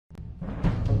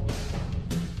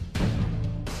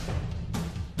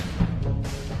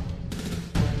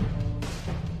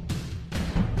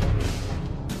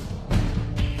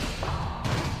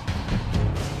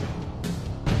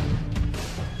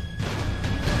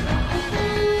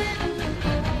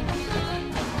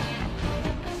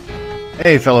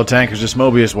Hey fellow tankers, it's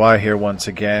Mobius Y here once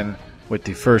again with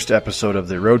the first episode of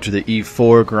the Road to the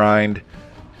E4 grind.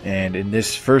 And in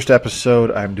this first episode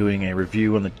I'm doing a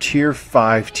review on the Tier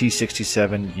 5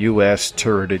 T67 US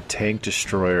turreted tank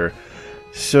destroyer.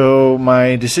 So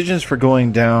my decisions for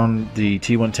going down the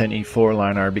T110E4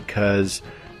 line are because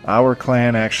our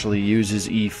clan actually uses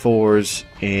E4s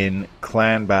in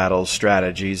clan battle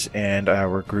strategies, and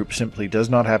our group simply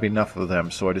does not have enough of them,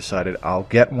 so I decided I'll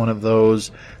get one of those.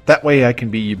 That way I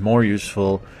can be more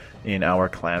useful in our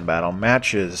clan battle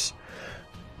matches.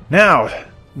 Now,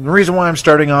 the reason why I'm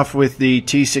starting off with the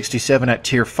T67 at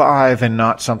Tier 5 and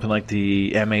not something like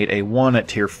the M8A1 at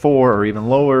Tier 4 or even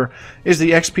lower is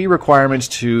the XP requirements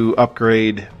to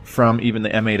upgrade from even the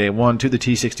M8A1 to the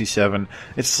T67.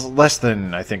 It's less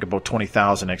than, I think, about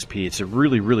 20,000 XP. It's a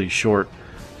really short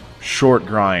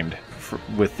grind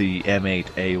with the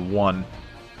M8A1,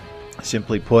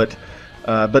 simply put.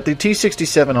 But the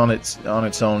T67 on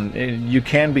its own, you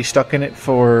can be stuck in it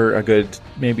for a good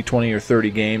maybe 20 or 30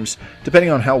 games.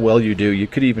 Depending on how well you do, you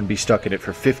could even be stuck in it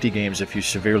for 50 games if you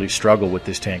severely struggle with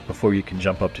this tank before you can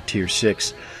jump up to Tier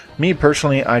 6. Me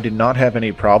personally, I did not have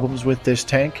any problems with this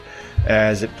tank,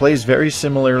 as it plays very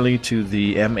similarly to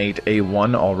the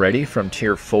M8A1 already from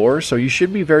Tier 4, so you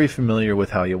should be very familiar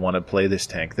with how you want to play this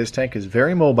tank. This tank is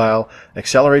very mobile,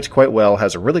 accelerates quite well,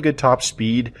 has a really good top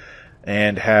speed,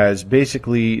 and has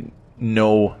basically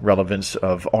no relevance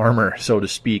of armor, so to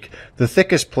speak. The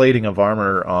thickest plating of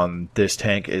armor on this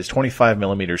tank is 25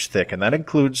 millimeters thick, and that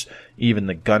includes even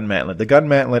the gun mantlet. The gun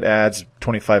mantlet adds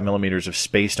 25 millimeters of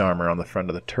spaced armor on the front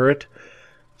of the turret,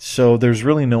 so there's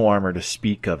really no armor to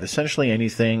speak of. Essentially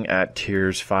anything at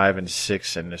tiers 5 and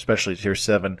 6, and especially tier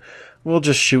 7, will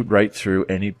just shoot right through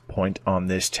any point on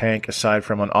this tank, aside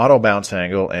from an auto bounce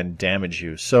angle, and damage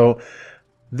you. So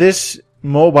this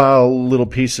mobile little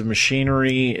piece of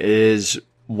machinery is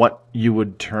what you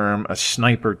would term a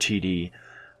sniper TD,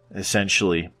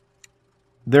 essentially.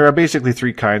 There are basically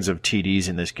three kinds of TDs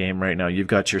in this game right now. You've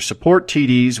got your support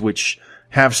TDs, which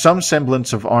have some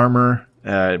semblance of armor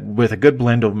with a good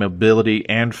blend of mobility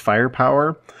and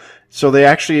firepower. So they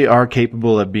actually are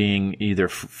capable of being either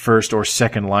first or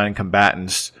second line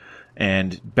combatants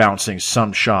and bouncing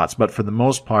some shots. But for the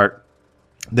most part,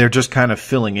 they're just kind of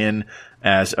filling in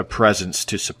as a presence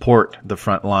to support the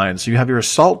front line. So you have your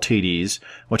assault TDs,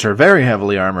 which are very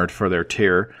heavily armored for their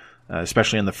tier,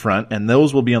 especially in the front, and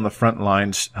those will be on the front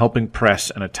lines helping press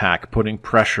and attack, putting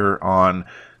pressure on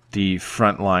the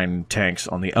frontline tanks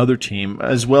on the other team,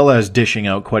 as well as dishing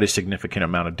out quite a significant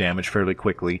amount of damage fairly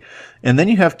quickly. And then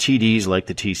you have TDs like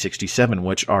the T67,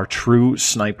 which are true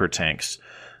sniper tanks.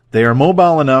 They are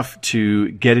mobile enough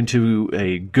to get into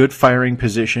a good firing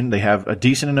position. They have a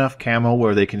decent enough camo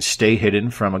where they can stay hidden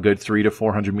from a good 300 to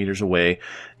 400 meters away.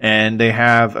 And they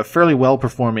have a fairly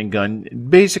well-performing gun,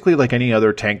 basically like any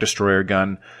other tank destroyer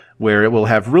gun, where it will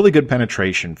have really good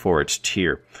penetration for its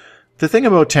tier. The thing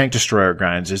about tank destroyer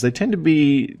grinds is they tend to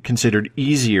be considered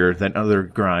easier than other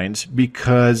grinds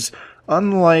because,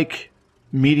 unlike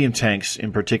medium tanks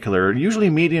in particular, usually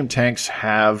medium tanks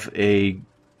have a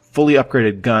fully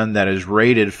upgraded gun that is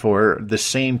rated for the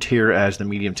same tier as the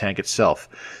medium tank itself.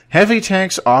 Heavy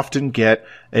tanks often get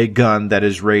a gun that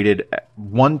is rated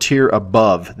one tier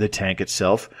above the tank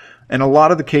itself, and a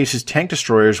lot of the cases tank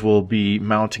destroyers will be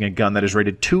mounting a gun that is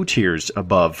rated 2 tiers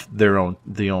above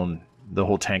the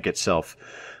whole tank itself.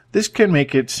 This can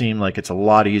make it seem like it's a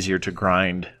lot easier to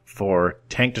grind for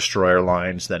tank destroyer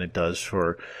lines than it does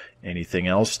for anything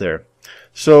else there.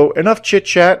 So enough chit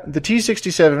chat. The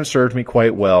T67 served me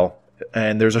quite well,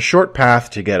 and there's a short path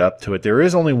to get up to it. There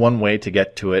is only one way to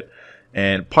get to it,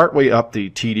 and partway up the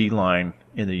TD line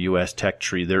in the US tech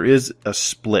tree, there is a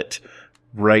split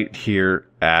right here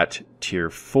at tier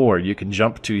 4. You can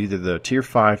jump to either the tier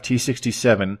 5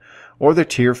 T67 or the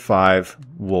tier 5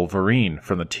 Wolverine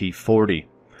from the T40.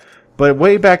 But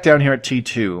way back down here at tier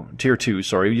 2, you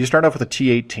start off with a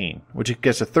T18, which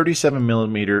gets a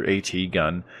 37mm AT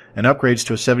gun and upgrades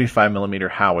to a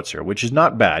 75mm howitzer, which is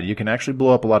not bad. You can actually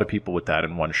blow up a lot of people with that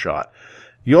in one shot.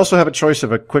 You also have a choice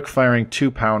of a quick-firing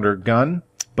 2-pounder gun,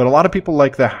 but a lot of people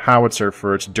like the howitzer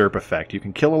for its derp effect. You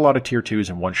can kill a lot of tier 2s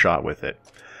in one shot with it.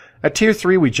 At tier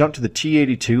 3, we jump to the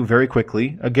T82 very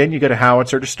quickly. Again, you get a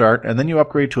howitzer to start, and then you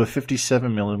upgrade to a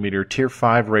 57mm tier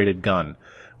 5 rated gun,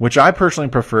 which I personally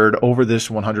preferred over this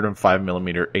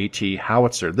 105mm AT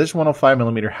howitzer. This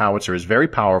 105mm howitzer is very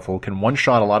powerful, can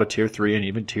one-shot a lot of tier 3 and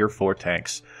even tier 4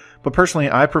 tanks. But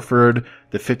personally, I preferred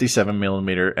the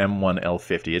 57mm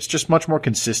M1L50. It's just much more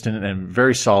consistent and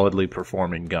very solidly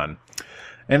performing gun.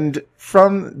 And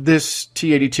from this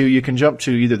T82, you can jump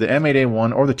to either the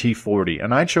M8A1 or the T40,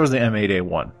 and I chose the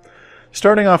M8A1.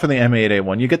 Starting off in the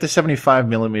M8A1, you get the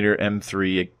 75mm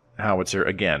M3 howitzer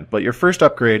again, but your first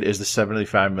upgrade is the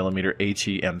 75mm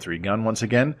AT M3 gun once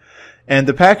again, and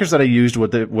the package that I used was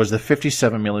the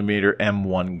 57mm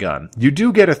M1 gun. You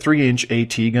do get a 3-inch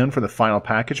AT gun for the final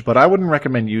package, but I wouldn't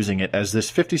recommend using it, as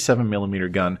this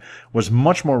 57mm gun was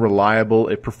much more reliable.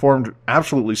 It performed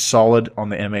absolutely solid on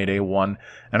the M8A1,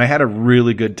 and I had a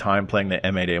really good time playing the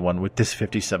M8A1 with this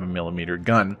 57mm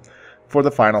gun for the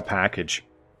final package.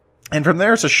 And from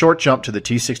there, it's a short jump to the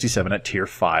T67 at Tier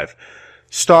 5.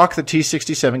 Stock, the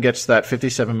T67 gets that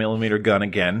 57mm gun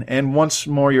again, and once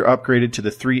more you're upgraded to the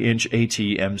 3-inch AT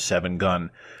M7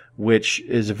 gun, which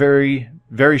is a very,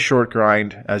 very short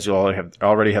grind, as you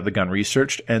already have the gun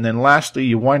researched. And then lastly,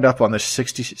 you wind up on the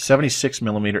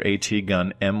 76mm AT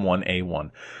gun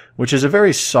M1A1, which is a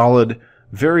very solid,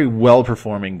 very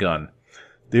well-performing gun.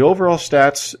 The overall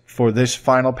stats for this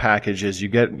final package is you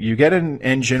get an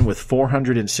engine with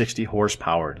 460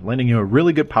 horsepower, lending you a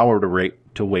really good power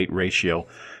to weight ratio,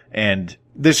 and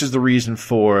this is the reason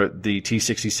for the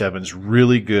T67's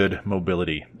really good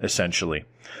mobility, essentially.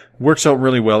 Works out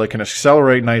really well. It can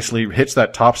accelerate nicely, hits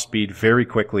that top speed very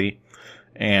quickly,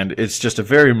 and it's just a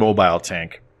very mobile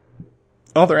tank.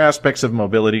 Other aspects of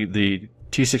mobility, the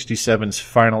T67's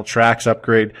final tracks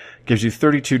upgrade gives you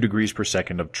 32 degrees per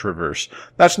second of traverse.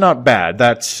 That's not bad.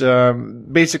 That's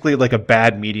basically like a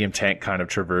bad medium tank kind of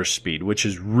traverse speed, which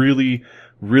is really,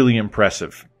 really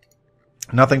impressive.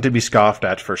 Nothing to be scoffed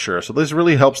at for sure. So this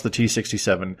really helps the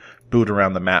T67 boot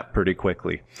around the map pretty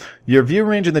quickly. Your view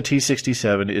range in the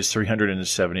T67 is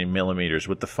 370 millimeters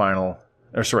with the final,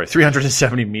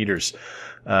 370 meters.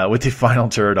 With the final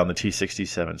turret on the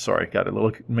T67. Sorry, got a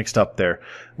little mixed up there.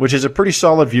 Which is a pretty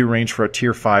solid view range for a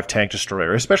Tier 5 tank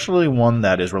destroyer, especially one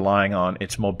that is relying on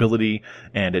its mobility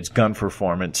and its gun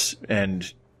performance,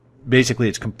 and basically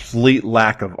its complete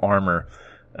lack of armor,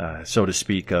 so to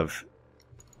speak, of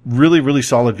really, really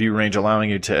solid view range, allowing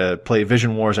you to play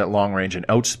vision wars at long range and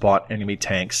outspot enemy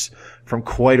tanks from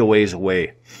quite a ways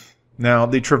away. Now,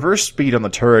 the traverse speed on the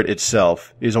turret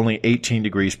itself is only 18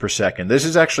 degrees per second. This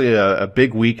is actually a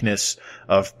big weakness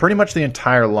of pretty much the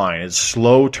entire line. It's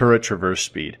slow turret traverse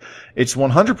speed. It's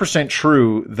 100%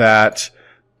 true that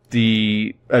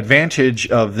the advantage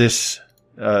of this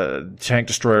tank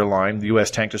destroyer line, the US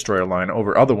tank destroyer line,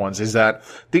 over other ones is that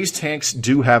these tanks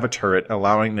do have a turret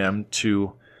allowing them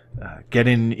to get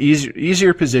in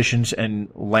easier positions and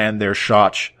land their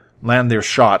shots,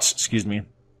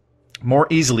 more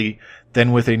easily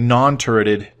than with a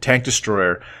non-turreted tank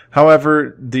destroyer.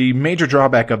 However, the major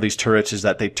drawback of these turrets is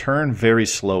that they turn very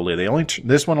slowly.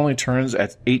 This one only turns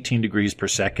at 18 degrees per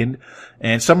second,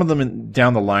 and some of them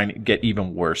down the line get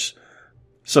even worse.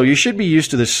 So you should be used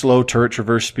to this slow turret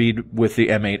traverse speed with the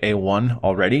M8A1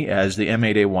 already, as the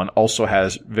M8A1 also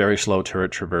has very slow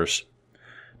turret traverse.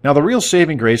 Now, the real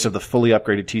saving grace of the fully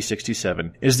upgraded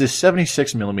T67 is this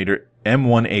 76mm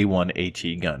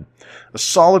M1A1 AT gun. A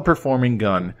solid performing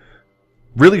gun,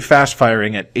 really fast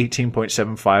firing at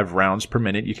 18.75 rounds per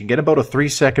minute. You can get about a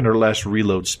 3-second or less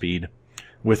reload speed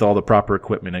with all the proper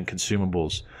equipment and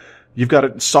consumables. You've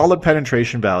got solid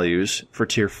penetration values for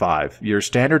Tier 5. Your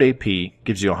standard AP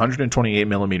gives you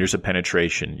 128mm of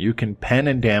penetration. You can pen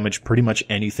and damage pretty much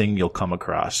anything you'll come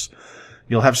across.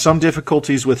 You'll have some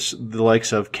difficulties with the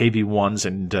likes of KV-1s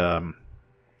and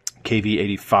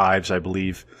KV-85s, I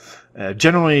believe.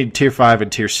 Generally, Tier 5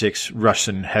 and Tier 6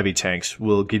 Russian heavy tanks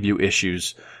will give you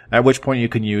issues, at which point you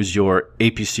can use your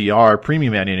APCR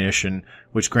premium ammunition,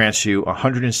 which grants you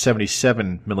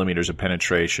 177mm of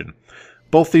penetration.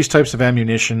 Both these types of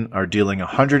ammunition are dealing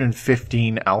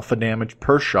 115 alpha damage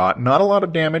per shot. Not a lot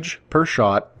of damage per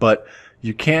shot, but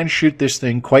you can shoot this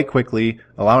thing quite quickly,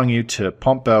 allowing you to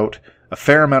pump out a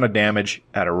fair amount of damage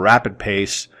at a rapid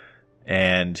pace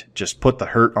and just put the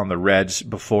hurt on the Reds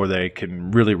before they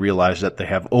can really realize that they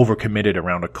have overcommitted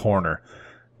around a corner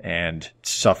and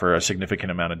suffer a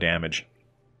significant amount of damage.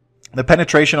 The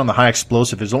penetration on the high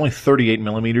explosive is only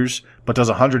 38mm, but does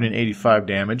 185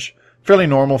 damage. Fairly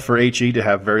normal for HE to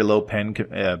have very low pen,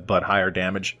 but higher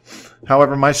damage.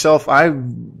 However, myself, I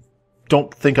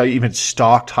don't think I even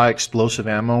stocked high explosive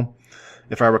ammo,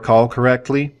 if I recall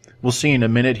correctly. We'll see in a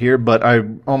minute here, but I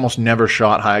almost never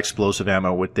shot high explosive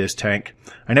ammo with this tank.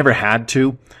 I never had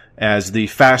to, as the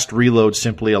fast reload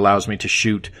simply allows me to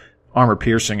shoot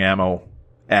armor-piercing ammo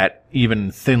at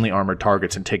even thinly armored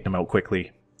targets and take them out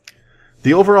quickly.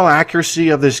 The overall accuracy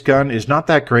of this gun is not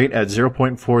that great at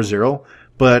 0.40,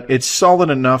 but it's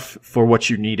solid enough for what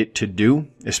you need it to do,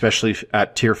 especially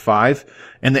at Tier 5,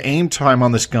 and the aim time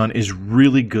on this gun is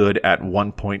really good at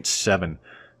 1.7.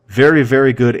 Very,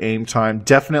 very good aim time.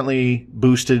 Definitely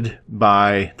boosted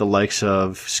by the likes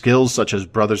of skills such as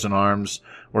Brothers in Arms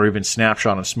or even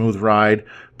Snapshot and Smooth Ride,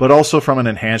 but also from an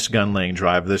enhanced gun laying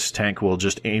drive. This tank will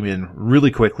just aim in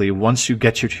really quickly. Once you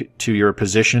get to your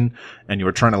position and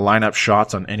you're trying to line up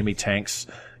shots on enemy tanks,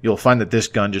 you'll find that this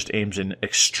gun just aims in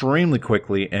extremely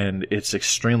quickly, and it's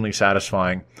extremely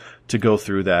satisfying to go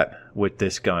through that with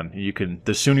this gun.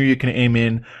 The sooner you can aim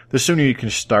in, the sooner you can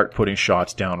start putting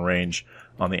shots downrange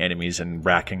on the enemies and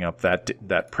racking up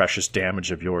that precious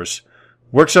damage of yours.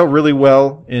 Works out really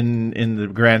well in the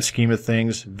grand scheme of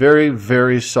things. Very,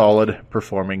 very solid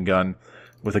performing gun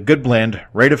with a good blend,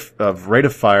 rate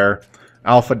of fire,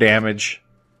 alpha damage,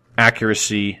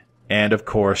 accuracy, and of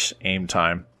course aim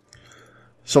time.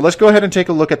 So let's go ahead and take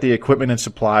a look at the equipment and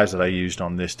supplies that I used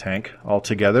on this tank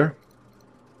altogether.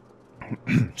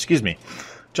 Excuse me.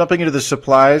 Jumping into the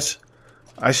supplies,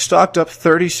 I stocked up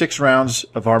 36 rounds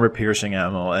of armor-piercing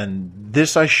ammo, and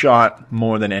this I shot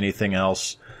more than anything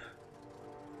else,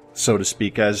 so to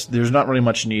speak, as there's not really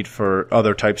much need for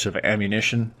other types of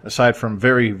ammunition, aside from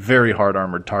very, very hard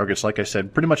armored targets. Like I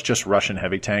said, pretty much just Russian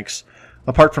heavy tanks.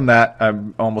 Apart from that,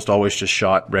 I'm almost always just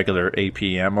shot regular AP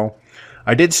ammo.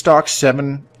 I did stock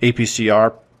 7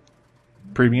 APCR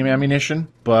premium ammunition,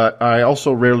 but I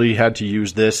also rarely had to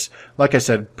use this. Like I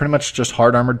said, pretty much just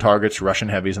hard armored targets, Russian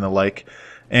heavies and the like.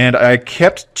 And I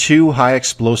kept 2 high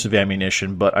explosive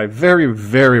ammunition, but I very,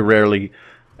 very rarely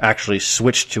actually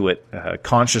switched to it,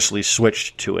 consciously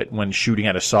switched to it when shooting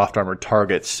at a soft armored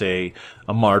target, say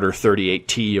a Marder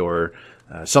 38T or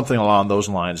something along those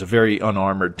lines, a very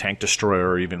unarmored tank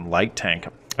destroyer or even light tank.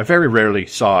 I very rarely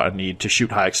saw a need to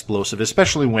shoot high explosive,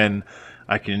 especially when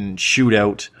I can shoot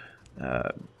out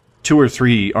 2 or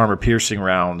 3 armor-piercing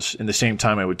rounds in the same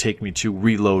time it would take me to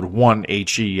reload 1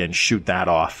 HE and shoot that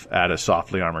off at a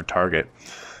softly armored target.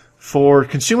 For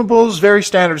consumables, very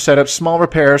standard setup, small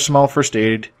repair, small first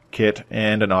aid kit,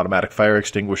 and an automatic fire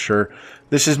extinguisher.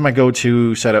 This is my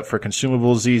go-to setup for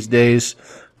consumables these days.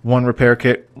 1 repair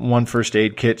kit, 1 first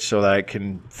aid kit so that I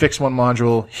can fix 1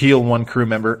 module, heal 1 crew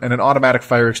member, and an automatic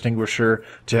fire extinguisher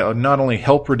to not only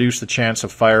help reduce the chance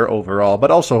of fire overall, but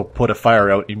also put a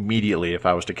fire out immediately if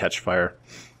I was to catch fire.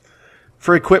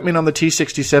 For equipment on the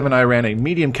T67, I ran a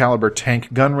medium caliber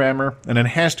tank gun rammer, an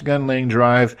enhanced gun laying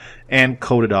drive, and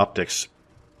coated optics.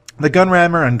 The gun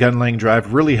rammer and gun laying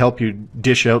drive really help you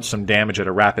dish out some damage at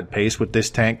a rapid pace with this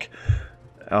tank.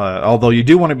 Although you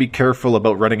do want to be careful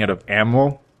about running out of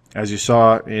ammo. As you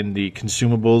saw in the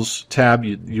consumables tab,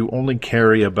 you only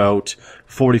carry about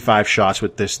 45 shots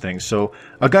with this thing. So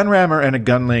a gun rammer and a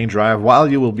gun laying drive, while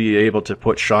you will be able to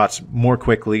put shots more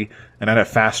quickly and at a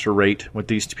faster rate with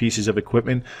these pieces of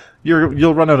equipment,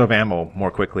 you'll run out of ammo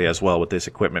more quickly as well with this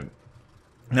equipment.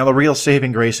 Now the real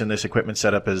saving grace in this equipment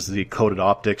setup is the coated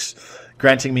optics,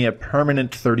 granting me a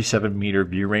permanent 37 meter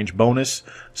view range bonus.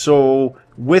 So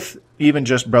with even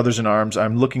just Brothers in Arms,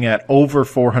 I'm looking at over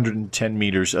 410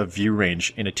 meters of view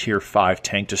range in a tier 5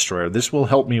 tank destroyer. This will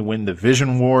help me win the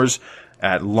vision wars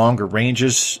at longer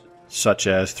ranges, such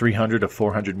as 300 to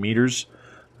 400 meters,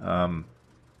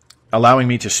 allowing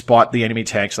me to spot the enemy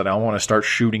tanks that I want to start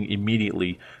shooting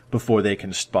immediately before they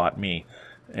can spot me.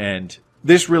 And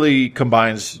this really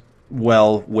combines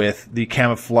well with the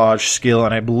camouflage skill,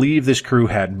 and I believe this crew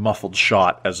had muffled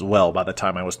shot as well by the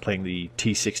time I was playing the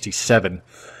T67,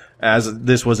 as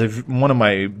this was one of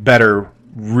my better,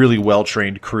 really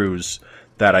well-trained crews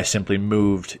that I simply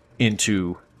moved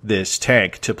into this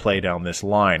tank to play down this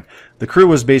line. The crew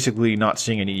was basically not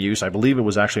seeing any use. I believe it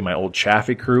was actually my old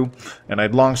Chaffee crew, and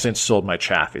I'd long since sold my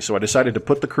Chaffee, so I decided to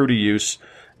put the crew to use,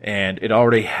 and it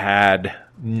already had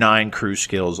 9 crew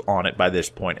skills on it by this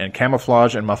point, and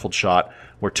camouflage and muffled shot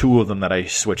were 2 of them that I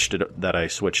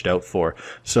switched out for.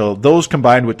 So those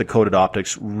combined with the coated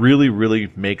optics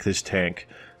really make this tank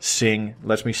sing,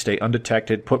 lets me stay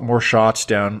undetected, put more shots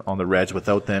down on the reds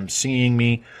without them seeing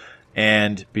me,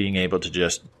 and being able to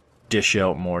just dish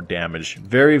out more damage.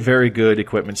 Very good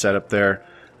equipment setup there.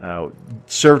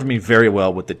 Served me very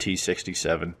well with the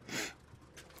T67.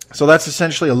 So that's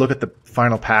essentially a look at the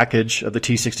final package of the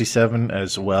T67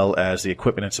 as well as the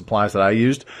equipment and supplies that I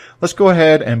used. Let's go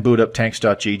ahead and boot up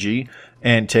tanks.gg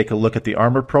and take a look at the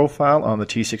armor profile on the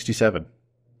T67.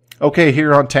 Okay,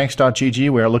 here on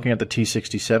tanks.gg, we are looking at the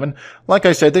T67. Like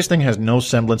I said, this thing has no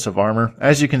semblance of armor.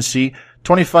 As you can see,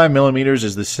 25 millimeters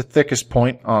is the thickest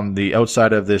point on the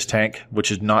outside of this tank, which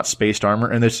is not spaced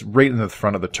armor, and it's right in the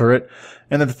front of the turret.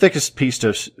 And then the thickest piece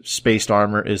of spaced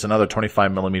armor is another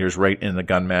 25 millimeters right in the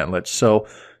gun mantlet. So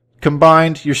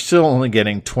Combined, you're still only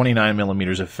getting 29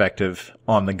 millimeters effective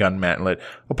on the gun mantlet.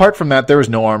 Apart from that, there is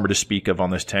no armor to speak of on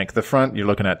this tank. The front, you're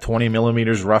looking at 20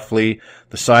 millimeters roughly.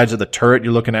 The sides of the turret,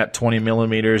 you're looking at 20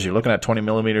 millimeters. You're looking at 20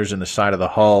 millimeters in the side of the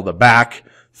hull. The back,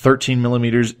 13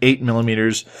 millimeters, 8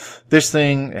 millimeters. This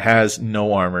thing has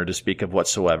no armor to speak of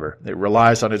whatsoever. It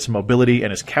relies on its mobility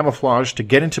and its camouflage to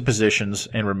get into positions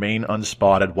and remain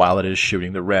unspotted while it is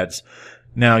shooting the Reds.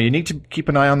 Now, you need to keep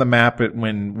an eye on the map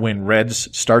when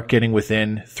Reds start getting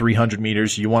within 300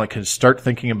 meters. You want to start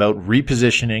thinking about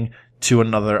repositioning to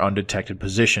another undetected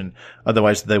position.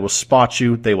 Otherwise, they will spot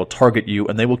you, they will target you,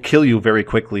 and they will kill you very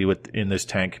quickly in this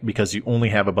tank because you only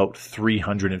have about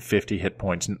 350 hit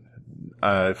points.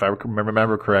 If I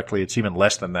remember correctly, it's even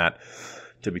less than that,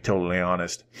 to be totally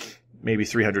honest. Maybe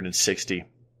 360.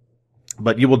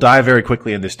 But you will die very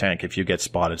quickly in this tank if you get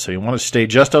spotted. So you want to stay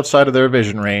just outside of their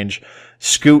vision range,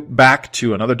 scoot back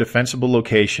to another defensible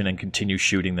location, and continue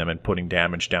shooting them and putting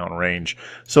damage down range.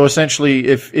 So essentially,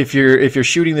 if you're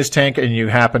shooting this tank and you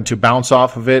happen to bounce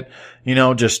off of it, you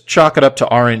know, just chalk it up to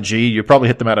RNG. You probably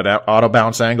hit them at an auto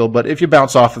bounce angle. But if you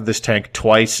bounce off of this tank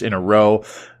twice in a row,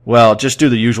 well, just do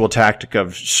the usual tactic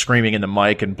of screaming in the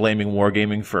mic and blaming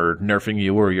Wargaming for nerfing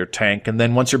you or your tank. And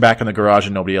then once you're back in the garage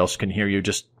and nobody else can hear you,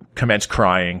 just commence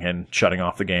crying and shutting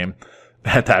off the game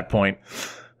at that point.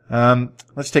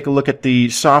 Let's take a look at the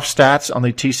soft stats on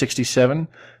the T67.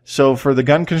 So for the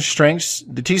gun constraints,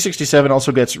 the T67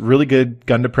 also gets really good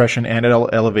gun depression and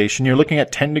elevation. You're looking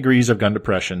at 10 degrees of gun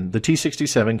depression. The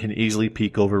T67 can easily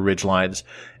peek over ridge lines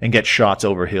and get shots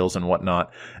over hills and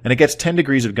whatnot. And it gets 10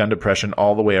 degrees of gun depression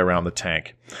all the way around the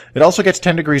tank. It also gets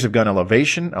 10 degrees of gun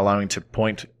elevation, allowing it to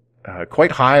point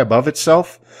quite high above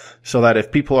itself, so that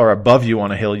if people are above you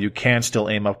on a hill, you can still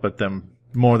aim up at them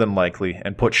more than likely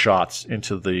and put shots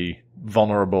into the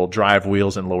vulnerable drive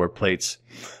wheels and lower plates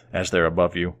as they're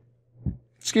above you.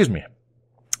 Excuse me.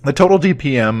 The total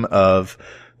DPM of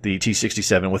the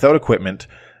T67 without equipment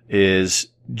is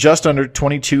just under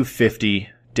 2250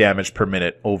 damage per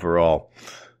minute overall.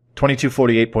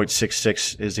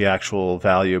 2248.66 is the actual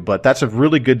value, but that's a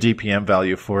really good DPM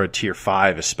value for a tier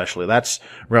 5 especially. That's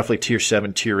roughly tier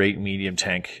 7, tier 8 medium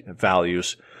tank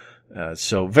values.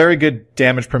 So very good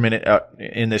damage per minute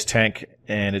in this tank,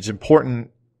 and it's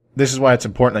important. This is why it's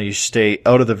important that you stay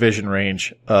out of the vision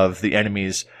range of the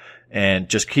enemies and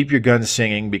just keep your gun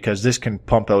singing, because this can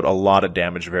pump out a lot of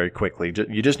damage very quickly.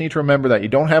 You just need to remember that you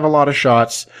don't have a lot of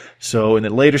shots, so in the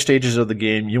later stages of the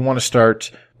game, you want to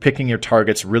start picking your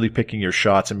targets, really picking your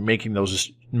shots, and making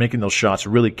those shots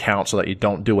really count so that you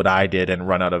don't do what I did and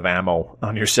run out of ammo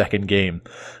on your second game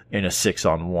in a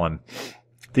 6-on-1.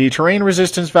 The terrain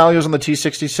resistance values on the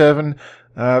T67,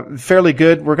 fairly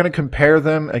good. We're going to compare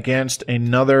them against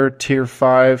another tier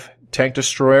 5 tank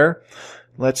destroyer.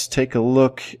 Let's take a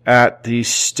look at the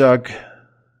Stug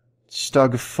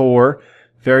 4,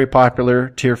 very popular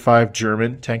tier 5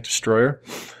 German tank destroyer.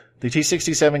 The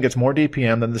T67 gets more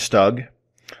DPM than the Stug.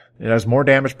 It has more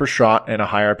damage per shot and a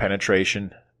higher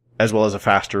penetration, as well as a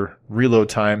faster reload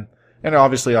time, and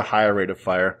obviously a higher rate of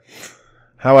fire.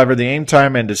 However, the aim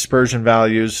time and dispersion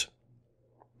values,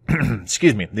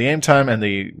 the aim time and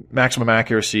the maximum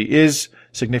accuracy is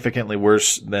significantly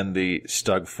worse than the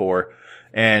Stug 4.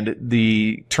 And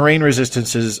the terrain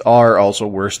resistances are also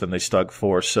worse than the Stug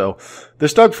 4. So the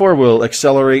Stug 4 will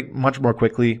accelerate much more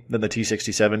quickly than the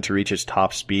T67 to reach its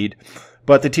top speed.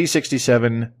 But the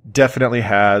T67 definitely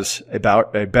has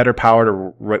about a better power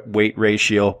to weight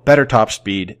ratio, better top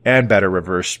speed, and better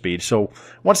reverse speed. So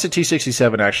once the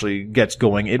T67 actually gets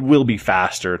going, it will be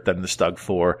faster than the Stug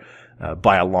 4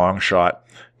 by a long shot.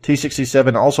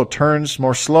 T67 also turns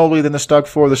more slowly than the Stug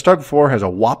 4. The Stug 4 has a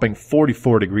whopping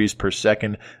 44 degrees per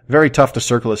second. Very tough to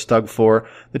circle a Stug 4.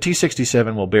 The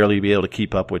T67 will barely be able to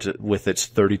keep up with its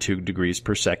 32 degrees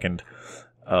per second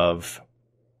of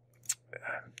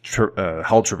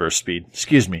hull traverse speed.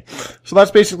 Excuse me. So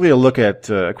that's basically a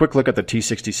quick look at the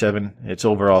T67, its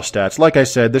overall stats. Like I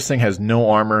said, this thing has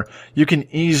no armor. You can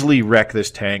easily wreck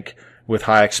this tank with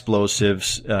high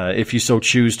explosives. If you so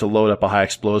choose to load up a high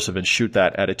explosive and shoot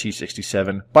that at a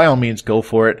T67, by all means go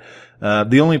for it.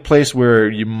 The only place where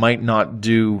you might not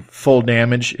do full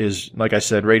damage is, like I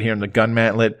said, right here in the gun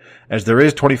mantlet, as there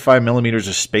is 25 millimeters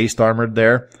of spaced armor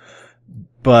there.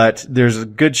 But there's a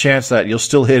good chance that you'll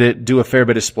still hit it, do a fair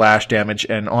bit of splash damage,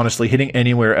 and honestly, hitting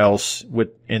anywhere else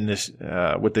with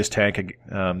this tank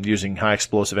using high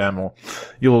explosive ammo,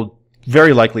 you'll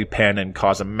very likely pen and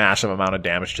cause a massive amount of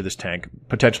damage to this tank,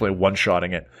 potentially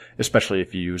one-shotting it, especially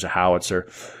if you use a howitzer.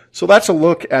 So that's a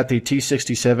look at the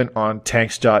T67 on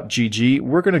tanks.gg.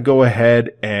 We're going to go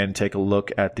ahead and take a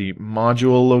look at the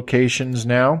module locations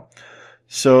now.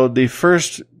 So the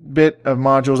first bit of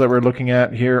modules that we're looking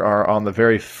at here are on the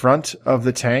very front of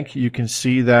the tank. You can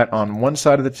see that on one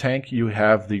side of the tank you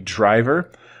have the driver,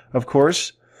 of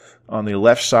course. On the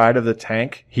left side of the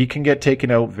tank, he can get taken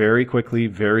out very quickly,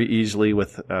 very easily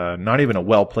with not even a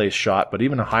well-placed shot, but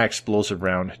even a high explosive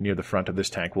round near the front of this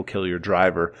tank will kill your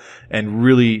driver and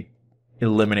really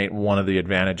eliminate one of the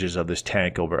advantages of this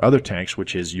tank over other tanks,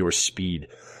 which is your speed.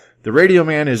 The radio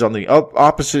man is on the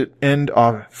opposite end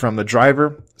from the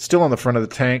driver, still on the front of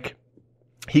the tank.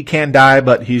 He can die,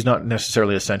 but he's not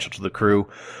necessarily essential to the crew.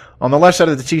 On the left side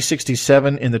of the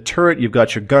T67, in the turret, you've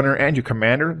got your gunner and your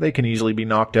commander. They can easily be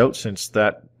knocked out since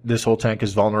this whole tank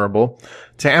is vulnerable.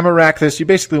 To ammo rack this, you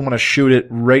basically want to shoot it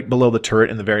right below the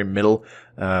turret in the very middle.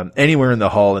 Anywhere in the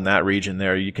hull in that region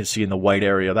there, you can see in the white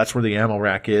area, that's where the ammo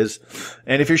rack is.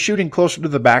 And if you're shooting closer to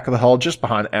the back of the hull, just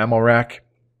behind the ammo rack,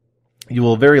 you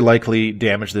will very likely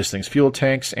damage this thing's fuel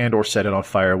tanks and or set it on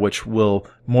fire, which will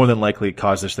more than likely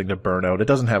cause this thing to burn out. It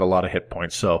doesn't have a lot of hit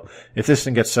points, so if this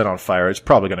thing gets set on fire, it's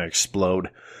probably going to explode.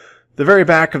 The very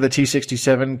back of the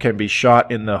T67 can be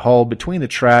shot in the hull between the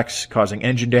tracks, causing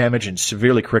engine damage and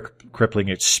severely crippling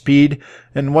its speed.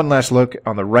 And one last look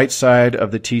on the right side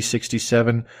of the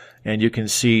T67, and you can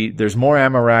see there's more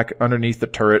ammo rack underneath the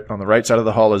turret on the right side of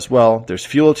the hull as well. There's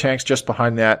fuel tanks just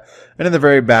behind that, and in the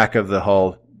very back of the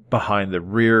hull, behind the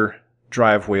rear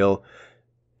drive wheel,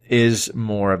 is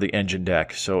more of the engine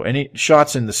deck. So any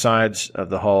shots in the sides of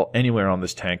the hull anywhere on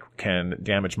this tank can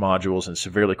damage modules and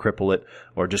severely cripple it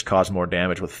or just cause more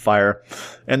damage with fire.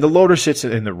 And the loader sits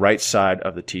in the right side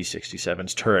of the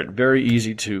T67's turret. Very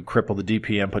easy to cripple the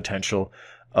DPM potential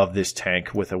of this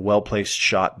tank with a well-placed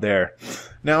shot there.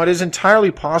 Now, it is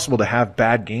entirely possible to have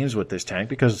bad games with this tank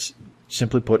because,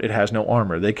 simply put, it has no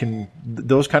armor.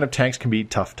 Those kind of tanks can be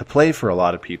tough to play for a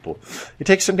lot of people. It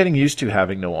takes some getting used to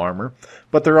having no armor,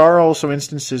 but there are also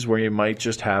instances where you might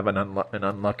just have an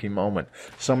unlucky moment.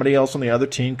 Somebody else on the other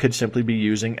team could simply be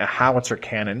using a howitzer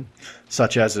cannon,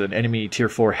 such as an enemy tier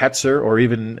 4 Hetzer or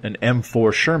even an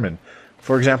M4 Sherman.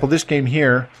 For example, this game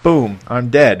here, boom, I'm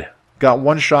dead. Got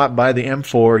one shot by the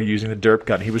M4 using the derp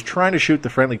gun. He was trying to shoot the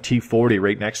friendly T40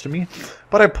 right next to me,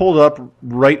 but I pulled up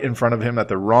right in front of him at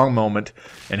the wrong moment,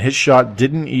 and his shot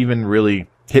didn't even really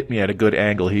hit me at a good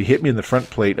angle. He hit me in the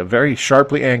front plate, a very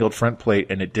sharply angled front plate,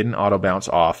 and it didn't auto bounce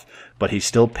off, but he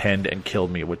still penned and killed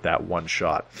me with that one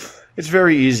shot. It's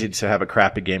very easy to have a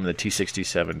crappy game in the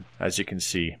T67, as you can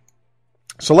see.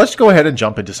 So let's go ahead and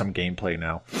jump into some gameplay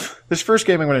now. This first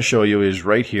game I'm going to show you is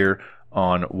right here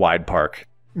on Wide Park.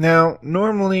 Now,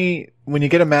 normally, when you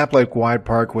get a map like Wide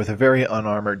Park with a very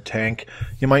unarmored tank,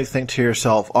 you might think to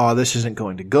yourself, oh, this isn't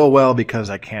going to go well because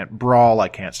I can't brawl, I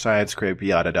can't side scrape,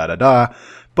 yada da da da.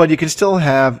 But you can still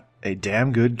have a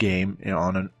damn good game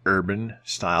on an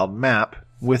urban-styled map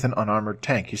with an unarmored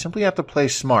tank. You simply have to play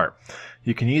smart.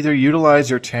 You can either utilize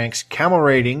your tank's camo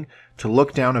rating to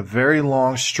look down a very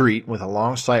long street with a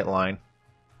long sight line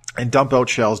and dump out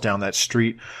shells down that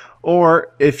street,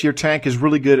 or if your tank is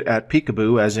really good at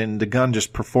peekaboo, as in the gun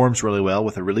just performs really well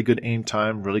with a really good aim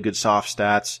time, really good soft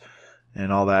stats,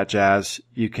 and all that jazz,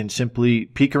 you can simply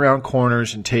peek around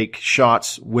corners and take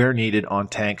shots where needed on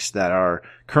tanks that are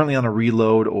currently on a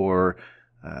reload or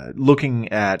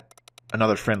looking at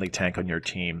another friendly tank on your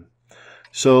team.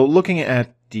 So looking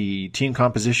at the team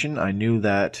composition, I knew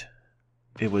that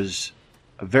it was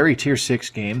a very tier 6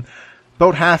 game.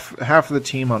 About half of the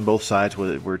team on both sides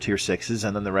were tier 6s,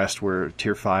 and then the rest were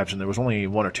tier 5s, and there was only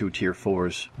 1 or 2 tier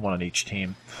 4s, one on each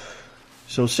team.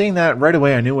 So seeing that, right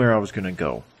away I knew where I was going to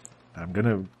go. I'm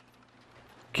going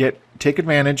to take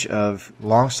advantage of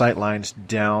long sight lines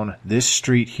down this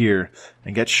street here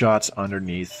and get shots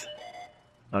underneath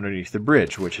the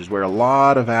bridge, which is where a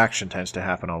lot of action tends to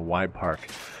happen on Wide Park.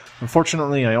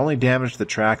 Unfortunately, I only damaged the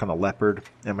track on the Leopard,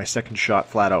 and my second shot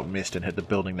flat out missed and hit the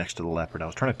building next to the Leopard. I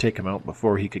was trying to take him out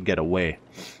before he could get away.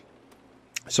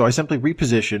 So I simply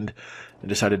repositioned and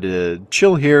decided to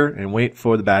chill here and wait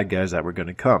for the bad guys that were going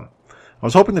to come. I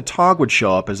was hoping the Tog would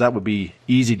show up, as that would be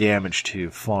easy damage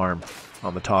to farm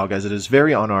on the Tog, as it is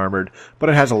very unarmored, but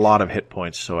it has a lot of hit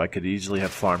points, so I could easily have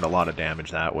farmed a lot of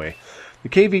damage that way. The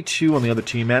KV-2 on the other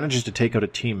team manages to take out a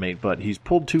teammate, but he's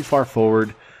pulled too far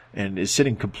forward and is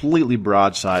sitting completely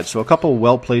broadside, so a couple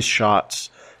well-placed shots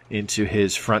into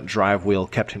his front drive wheel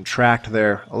kept him tracked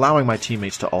there, allowing my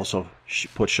teammates to also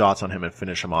put shots on him and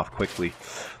finish him off quickly.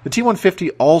 The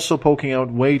T150 also poking out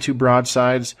way too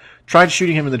broadsides, tried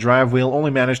shooting him in the drive wheel,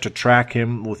 only managed to track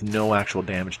him with no actual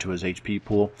damage to his HP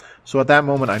pool. So at that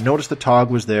moment I noticed the Tog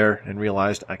was there and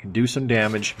realized I can do some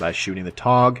damage by shooting the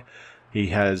Tog. He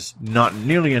has not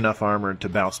nearly enough armor to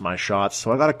bounce my shots,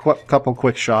 so I got a couple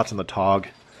quick shots on the Tog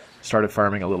started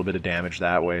farming a little bit of damage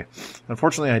that way.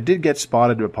 Unfortunately, I did get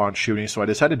spotted upon shooting, so I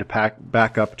decided to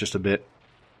back up just a bit,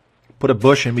 put a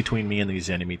bush in between me and these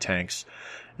enemy tanks,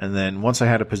 and then once I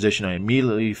had a position, I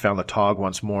immediately found the Tog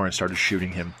once more and started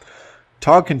shooting him.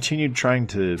 Tog continued trying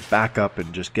to back up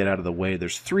and just get out of the way.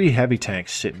 There's 3 heavy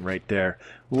tanks sitting right there.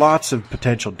 Lots of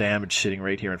potential damage sitting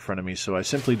right here in front of me, so I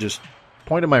simply just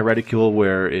pointed my reticule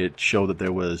where it showed that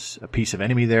there was a piece of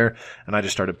enemy there, and I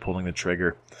just started pulling the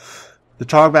trigger. The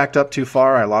Tog backed up too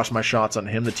far. I lost my shots on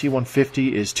him. The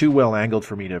T150 is too well angled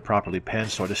for me to properly pen,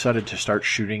 so I decided to start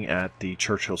shooting at the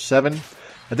Churchill 7.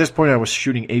 At this point, I was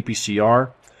shooting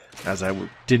APCR, as I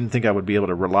didn't think I would be able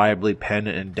to reliably pen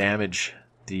and damage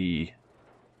the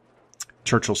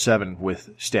Churchill 7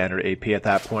 with standard AP at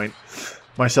that point.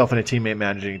 Myself and a teammate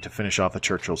managing to finish off the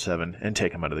Churchill 7 and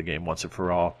take him out of the game once and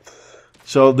for all.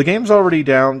 So the game's already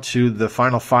down to the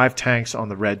final 5 tanks on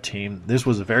the red team. This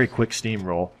was a very quick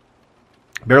steamroll.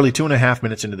 Barely 2.5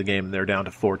 minutes into the game, and they're down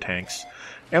to 4 tanks.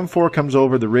 M4 comes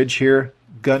over the ridge here,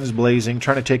 guns blazing,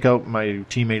 trying to take out my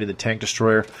teammate in the tank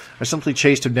destroyer. I simply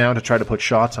chased him down to try to put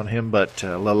shots on him, but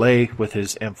Lele, with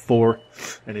his M4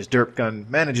 and his derp gun,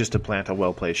 manages to plant a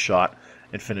well-placed shot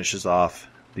and finishes off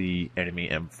the enemy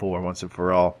M4 once and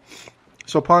for all.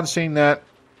 So upon seeing that,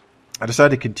 I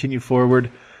decided to continue forward.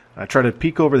 I tried to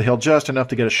peek over the hill just enough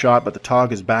to get a shot, but the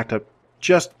Tog is backed up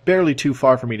just barely too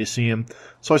far for me to see him,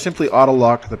 so I simply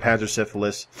auto-locked the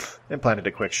Panzersyphilis and planted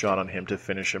a quick shot on him to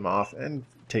finish him off and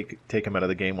take him out of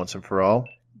the game once and for all,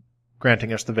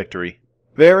 granting us the victory.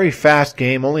 Very fast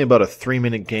game, only about a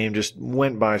 3-minute game, just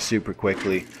went by super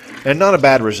quickly, and not a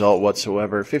bad result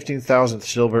whatsoever. 15,000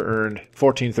 silver earned,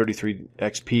 1433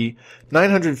 XP,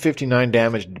 959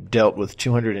 damage dealt with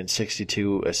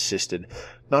 262 assisted.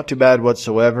 Not too bad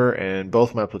whatsoever, and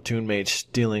both my platoon mates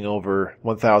dealing over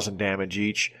 1,000 damage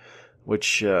each,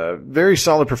 which very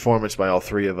solid performance by all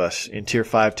 3 of us in Tier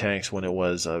 5 tanks when it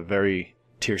was a very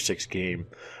Tier 6 game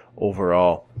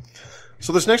overall.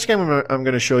 So this next game I'm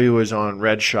going to show you is on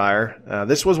Redshire.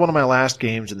 This was one of my last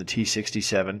games in the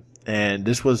T67, and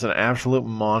this was an absolute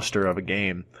monster of a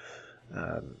game.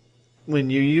 When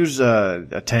you use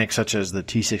a tank such as the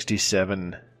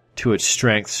T67 to its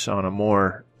strengths on a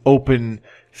more open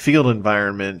field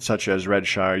environment such as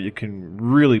Redshire, you can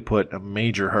really put a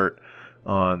major hurt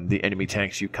on the enemy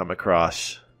tanks you come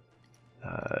across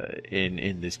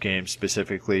in this game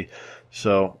specifically.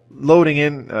 So loading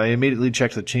in, I immediately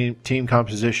checked the team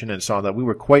composition and saw that we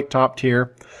were quite top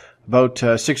tier. About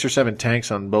 6 or 7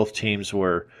 tanks on both teams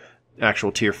were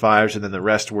actual tier 5s, and then the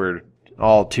rest were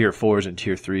all tier 4s and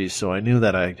tier 3s. So I knew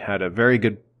that I had a very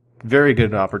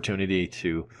good opportunity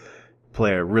to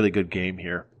play a really good game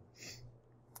here.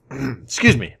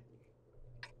 Excuse me.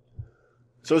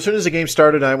 So as soon as the game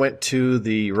started, I went to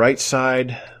the right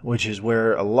side, which is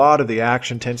where a lot of the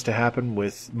action tends to happen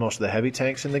with most of the heavy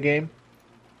tanks in the game.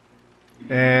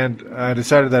 And I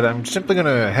decided that I'm simply going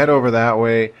to head over that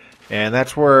way, and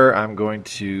that's where I'm going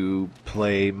to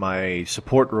play my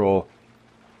support role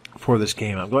for this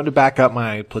game. I'm going to back up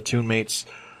my platoon mates,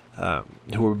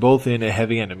 who were both in a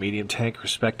heavy and a medium tank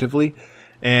respectively,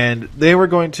 and they were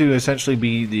going to essentially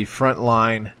be the front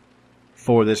line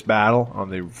for this battle on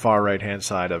the far right-hand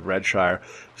side of Redshire.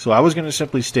 So I was going to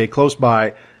simply stay close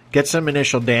by, get some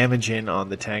initial damage in on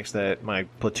the tanks that my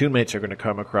platoon mates are going to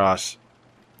come across,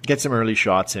 get some early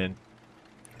shots in,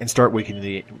 and start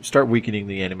weakening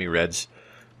the enemy Reds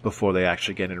before they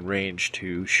actually get in range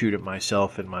to shoot at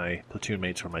myself and my platoon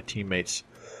mates or my teammates.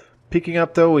 Picking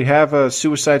up, though, we have a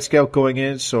suicide scout going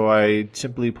in, so I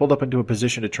simply pulled up into a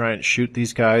position to try and shoot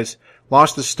these guys.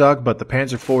 Lost the Stug, but the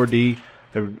Panzer 4D,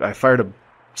 I fired a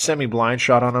semi-blind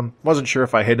shot on him. Wasn't sure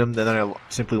if I hit him, then I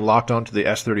simply locked onto the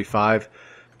S-35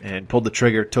 and pulled the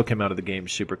trigger, took him out of the game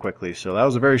super quickly. So that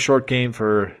was a very short game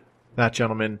for that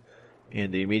gentleman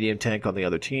in the medium tank on the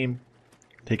other team,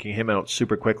 taking him out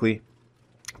super quickly.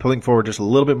 Pulling forward just a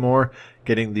little bit more,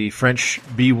 getting the French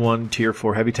B1 Tier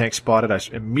 4 heavy tank spotted. I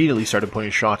immediately started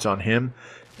putting shots on him,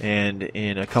 and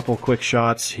in a couple quick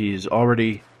shots, he's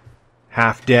already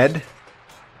half dead.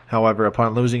 However,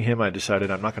 upon losing him, I decided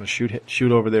I'm not going to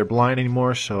shoot over there blind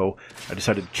anymore, so I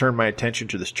decided to turn my attention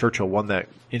to this Churchill 1 that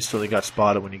instantly got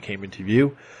spotted when he came into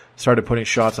view. Started putting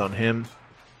shots on him,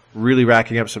 really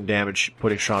racking up some damage,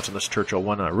 putting shots on this Churchill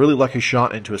 1. A really lucky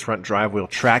shot into his front drive wheel,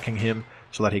 tracking him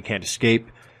so that he can't escape,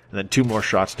 and then 2 more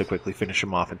shots to quickly finish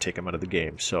him off and take him out of the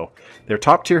game. So their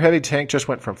top tier heavy tank just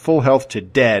went from full health to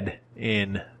dead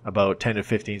in about 10 to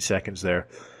 15 seconds there.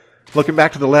 Looking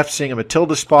back to the left, seeing a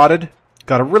Matilda spotted.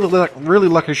 Got a really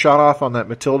lucky shot off on that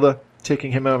Matilda,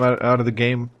 taking him out of the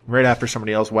game right after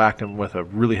somebody else whacked him with a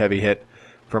really heavy hit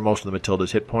for most of the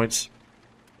Matilda's hit points.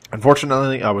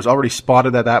 Unfortunately, I was already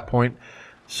spotted at that point,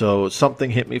 so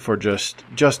something hit me for just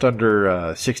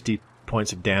under 60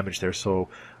 points of damage there. So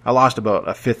I lost about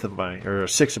a sixth of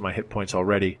my hit points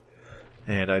already,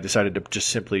 and I decided to just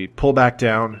simply pull back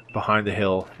down behind the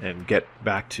hill and get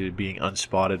back to being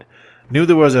unspotted. Knew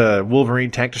there was a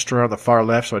Wolverine tank destroyer on the far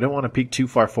left, so I didn't want to peek too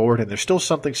far forward, and there's still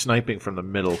something sniping from the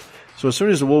middle. So as soon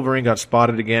as the Wolverine got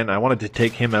spotted again, I wanted to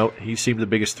take him out. He seemed the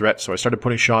biggest threat, so I started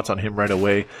putting shots on him right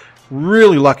away.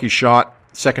 Really lucky shot.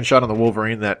 Second shot on the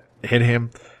Wolverine that hit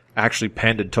him actually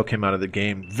penned and took him out of the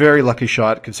game. Very lucky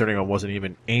shot, considering I wasn't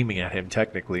even aiming at him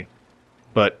technically.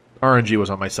 But RNG was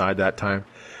on my side that time.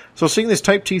 So seeing this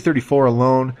Type T-34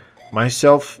 alone,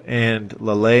 myself and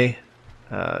Lele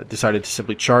decided to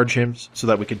simply charge him so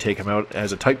that we can take him out,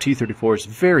 as a Type T-34 is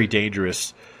very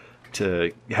dangerous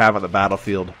to have on the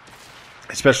battlefield,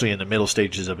 especially in the middle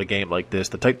stages of a game like this.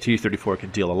 The Type T-34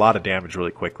 can deal a lot of damage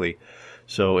really quickly.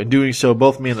 So in doing so,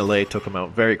 both me and Lele took him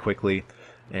out very quickly.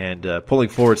 And pulling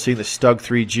forward, seeing the Stug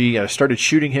 3G, I started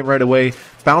shooting him right away,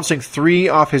 bouncing 3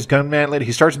 off his gun mantlet.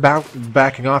 He starts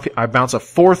backing off. I bounce a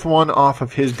 4th one off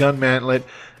of his gun mantlet.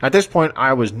 At this point,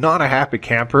 I was not a happy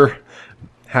camper,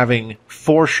 having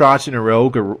 4 shots in a row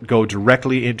go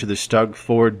directly into the Stug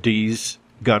 4G's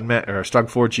gun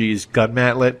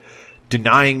mantlet,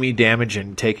 denying me damage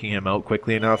and taking him out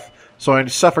quickly enough. So I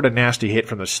suffered a nasty hit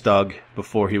from the Stug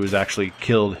before he was actually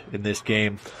killed in this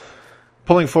game.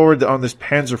 Pulling forward on this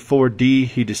Panzer 4D,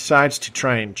 he decides to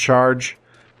try and charge,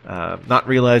 not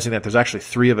realizing that there's actually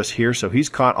 3 of us here, so he's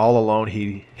caught all alone.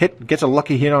 He gets a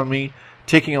lucky hit on me,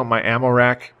 taking out my ammo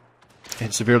rack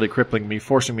and severely crippling me,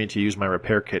 forcing me to use my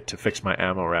repair kit to fix my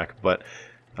ammo rack. But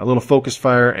a little focus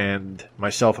fire, and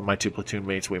myself and my 2 platoon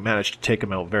mates, we managed to take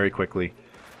him out very quickly.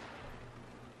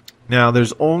 Now,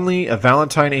 there's only a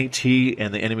Valentine AT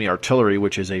and the enemy artillery,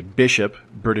 which is a Bishop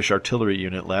British artillery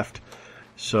unit, left.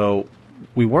 So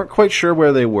we weren't quite sure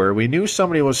where they were. We knew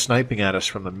somebody was sniping at us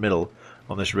from the middle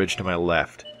on this ridge to my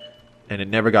left, and it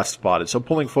never got spotted. So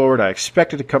pulling forward, I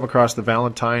expected to come across the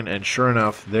Valentine, and sure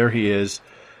enough, there he is.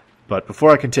 But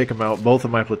before I can take him out, both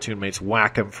of my platoon mates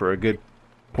whack him for a good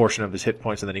portion of his hit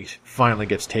points, and then he finally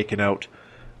gets taken out,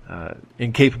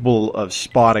 incapable of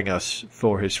spotting us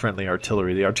for his friendly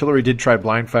artillery. The artillery did try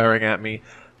blind firing at me,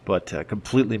 but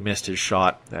completely missed his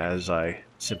shot, as I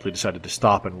simply decided to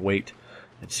stop and wait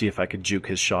and see if I could juke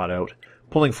his shot out.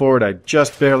 Pulling forward, I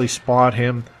just barely spot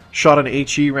him, shot an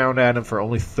HE round at him for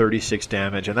only 36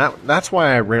 damage, and that's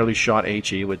why I rarely shot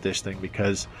HE with this thing,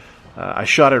 because I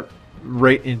shot it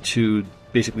right into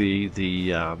basically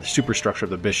the superstructure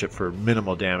of the Bishop for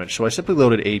minimal damage. So I simply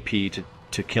loaded AP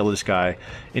to kill this guy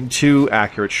in 2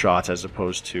 accurate shots, as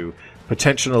opposed to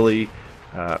potentially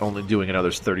only doing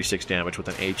another 36 damage with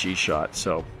an HE shot.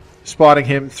 So spotting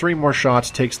him, 3 more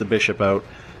shots takes the Bishop out,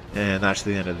 and that's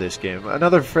the end of this game.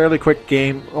 Another fairly quick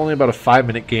game, only about a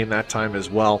 5-minute game that time as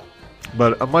well,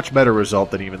 but a much better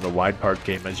result than even the wide part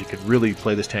game, as you can really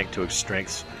play this tank to its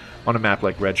strengths on a map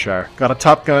like Redshire. Got a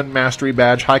Top Gun Mastery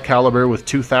badge, high caliber, with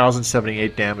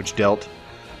 2,078 damage dealt,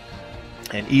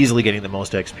 and easily getting the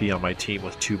most XP on my team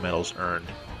with 2 medals earned.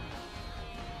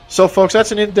 So folks,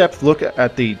 that's an in-depth look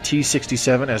at the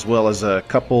T67, as well as a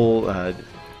couple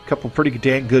pretty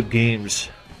dang good games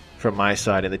from my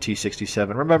side in the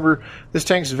T67. Remember, this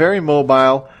tank's very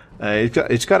mobile.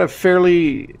 It's got a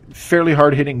fairly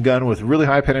hard-hitting gun with really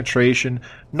high penetration.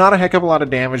 Not a heck of a lot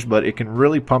of damage, but it can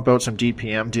really pump out some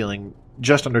DPM, dealing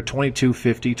just under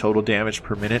 2250 total damage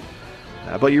per minute.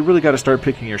 But you really got to start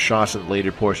picking your shots in the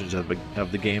later portions of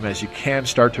the game, as you can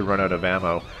start to run out of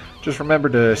ammo. Just remember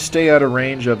to stay out of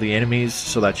range of the enemies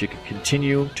so that you can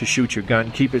continue to shoot your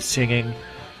gun, keep it singing,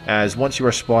 as once you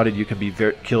are spotted you can be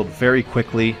killed very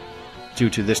quickly, due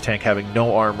to this tank having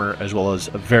no armor, as well as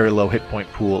a very low hit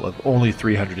point pool of only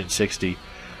 360.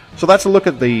 So that's a look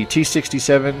at the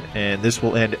T67, and this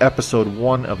will end episode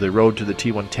 1 of the Road to the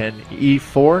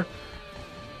T110E4.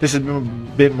 This has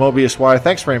been Mobius Y.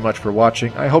 Thanks very much for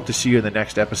watching. I hope to see you in the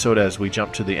next episode as we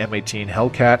jump to the M18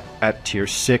 Hellcat at Tier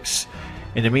 6.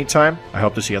 In the meantime, I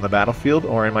hope to see you on the battlefield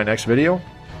or in my next video.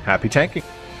 Happy tanking!